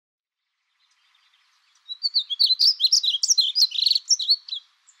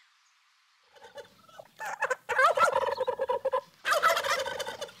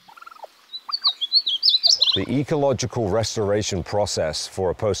The ecological restoration process for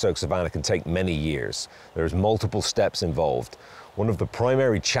a post oak savanna can take many years. There's multiple steps involved. One of the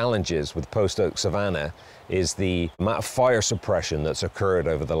primary challenges with post oak savanna is the amount of fire suppression that's occurred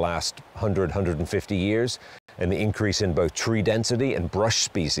over the last 150 years, and the increase in both tree density and brush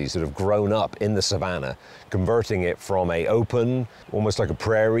species that have grown up in the savanna, converting it from an open, almost like a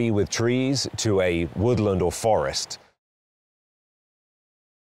prairie with trees, to a woodland or forest.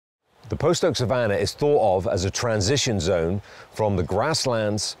 The post oak savanna is thought of as a transition zone from the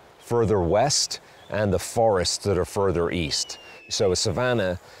grasslands further west and the forests that are further east. So a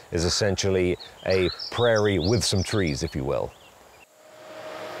savanna is essentially a prairie with some trees, if you will.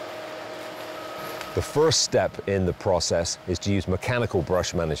 The first step in the process is to use mechanical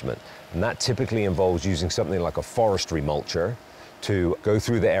brush management, and that typically involves using something like a forestry mulcher to go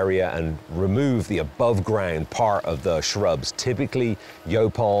through the area and remove the above ground part of the shrubs. Typically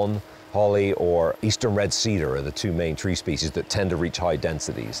yaupon, holly, or eastern red cedar are the two main tree species that tend to reach high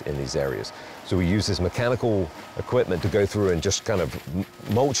densities in these areas. So we use this mechanical equipment to go through and just kind of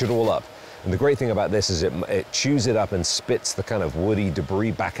mulch it all up. And the great thing about this is it chews it up and spits the kind of woody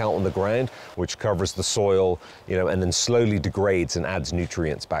debris back out on the ground, which covers the soil, and then slowly degrades and adds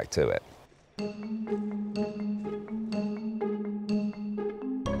nutrients back to it.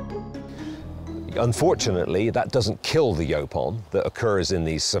 Unfortunately, that doesn't kill the yaupon that occurs in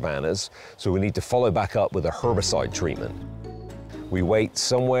these savannas, so we need to follow back up with a herbicide treatment. We wait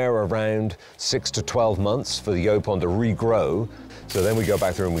somewhere around 6 to 12 months for the yaupon to regrow, so then we go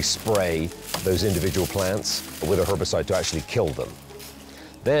back through and we spray those individual plants with a herbicide to actually kill them.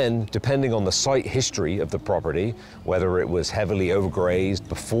 Then, depending on the site history of the property, whether it was heavily overgrazed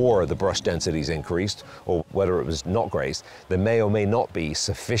before the brush densities increased, or whether it was not grazed, there may or may not be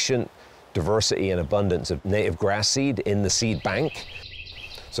sufficient diversity and abundance of native grass seed in the seed bank.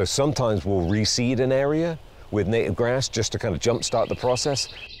 So sometimes we'll reseed an area with native grass just to kind of jumpstart the process.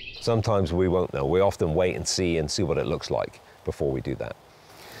 Sometimes we won't know. We often wait and see what it looks like before we do that.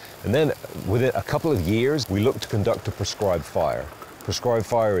 And then within a couple of years, we look to conduct a prescribed fire. Prescribed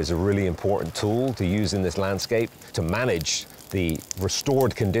fire is a really important tool to use in this landscape to manage the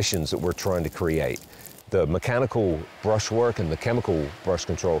restored conditions that we're trying to create. The mechanical brushwork and the chemical brush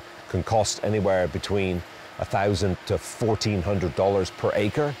control can cost anywhere between $1,000 to $1,400 per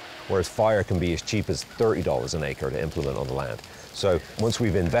acre, whereas fire can be as cheap as $30 an acre to implement on the land. So once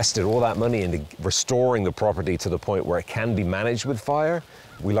we've invested all that money into restoring the property to the point where it can be managed with fire,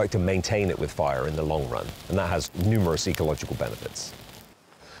 we like to maintain it with fire in the long run, and that has numerous ecological benefits.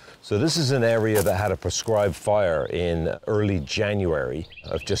 So this is an area that had a prescribed fire in early January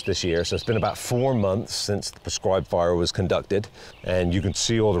of just this year. So it's been about 4 months since the prescribed fire was conducted. And you can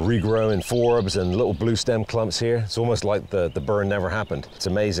see all the regrowing forbs and little blue stem clumps here. It's almost like the burn never happened. It's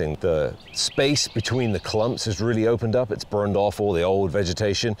amazing. The space between the clumps has really opened up. It's burned off all the old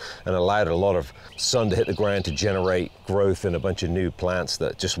vegetation and allowed a lot of sun to hit the ground to generate growth in a bunch of new plants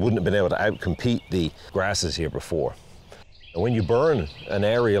that just wouldn't have been able to outcompete the grasses here before. When you burn an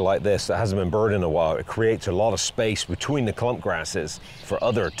area like this that hasn't been burned in a while, it creates a lot of space between the clump grasses for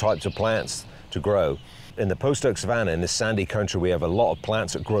other types of plants to grow. In the post oak savanna, in this sandy country, we have a lot of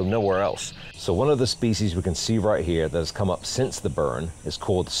plants that grow nowhere else. So one of the species we can see right here that has come up since the burn is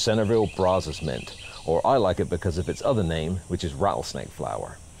called Centerville brazos-mint, or I like it because of its other name, which is rattlesnake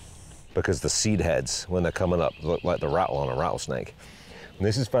flower. Because the seed heads, when they're coming up, look like the rattle on a rattlesnake. And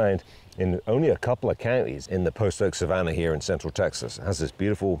this is found in only a couple of counties in the post oak savanna here in central Texas. It has this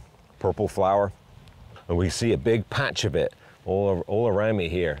beautiful purple flower, and we see a big patch of it all around me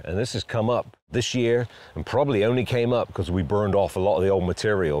here. And this has come up this year, and probably only came up because we burned off a lot of the old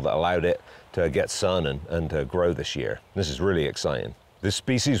material that allowed it to get sun and to grow this year. This is really exciting. This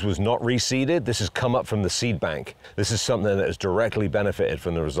species was not reseeded. This has come up from the seed bank. This is something that has directly benefited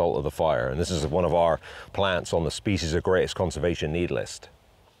from the result of the fire, and this is one of our plants on the species of greatest conservation need list.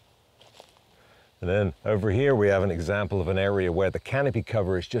 And then over here we have an example of an area where the canopy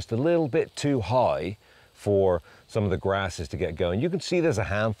cover is just a little bit too high for some of the grasses to get going. You can see there's a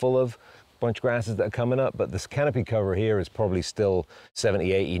handful of bunch grasses that are coming up, but this canopy cover here is probably still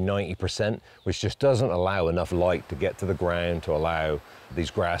 70, 80, 90%, which just doesn't allow enough light to get to the ground to allow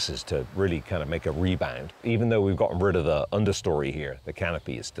these grasses to really kind of make a rebound. Even though we've gotten rid of the understory here, the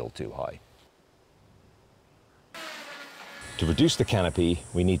canopy is still too high. To reduce the canopy,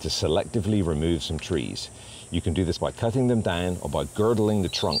 we need to selectively remove some trees. You can do this by cutting them down or by girdling the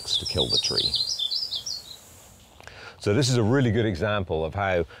trunks to kill the tree. So this is a really good example of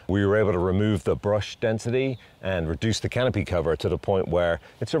how we were able to remove the brush density and reduce the canopy cover to the point where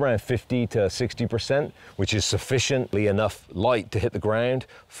it's around 50 to 60%, which is sufficiently enough light to hit the ground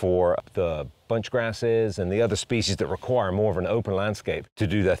for the bunch grasses and the other species that require more of an open landscape to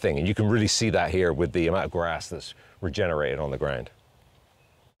do their thing. And you can really see that here with the amount of grass that's regenerated on the ground.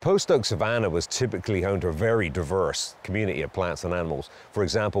 Post Oak Savannah was typically home to a very diverse community of plants and animals. For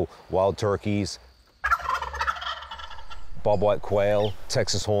example, wild turkeys, bobwhite quail,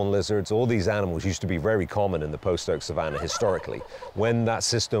 Texas horn lizards, all these animals used to be very common in the Post Oak Savannah historically. When that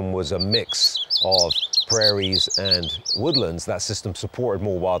system was a mix of prairies and woodlands, that system supported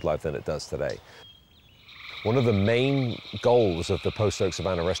more wildlife than it does today. One of the main goals of the Post Oak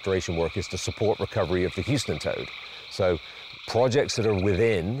Savannah restoration work is to support recovery of the Houston toad. So projects that are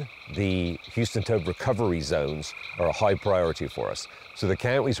within the Houston toad recovery zones are a high priority for us. So the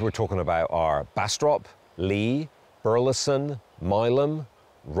counties we're talking about are Bastrop, Lee, Burleson, Milam,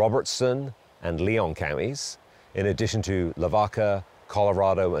 Robertson, and Leon counties, in addition to Lavaca,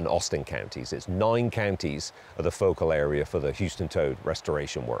 Colorado, and Austin counties. It's 9 counties are the focal area for the Houston toad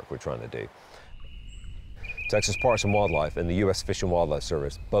restoration work we're trying to do. Texas Parks and Wildlife and the U.S. Fish and Wildlife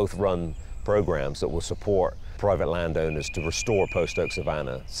Service both run programs that will support private landowners to restore Post Oak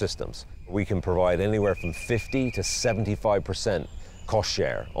Savannah systems. We can provide anywhere from 50 to 75% cost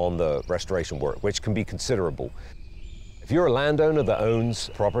share on the restoration work, which can be considerable. If you're a landowner that owns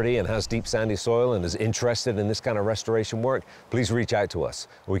property and has deep sandy soil and is interested in this kind of restoration work, please reach out to us.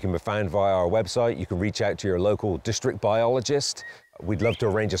 We can be found via our website. You can reach out to your local district biologist. We'd love to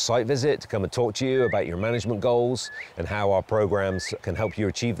arrange a site visit to come and talk to you about your management goals and how our programs can help you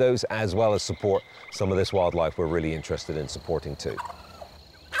achieve those, as well as support some of this wildlife we're really interested in supporting too.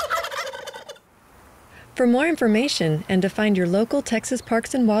 For more information and to find your local Texas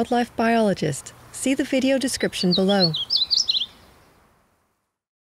Parks and Wildlife biologist, see the video description below.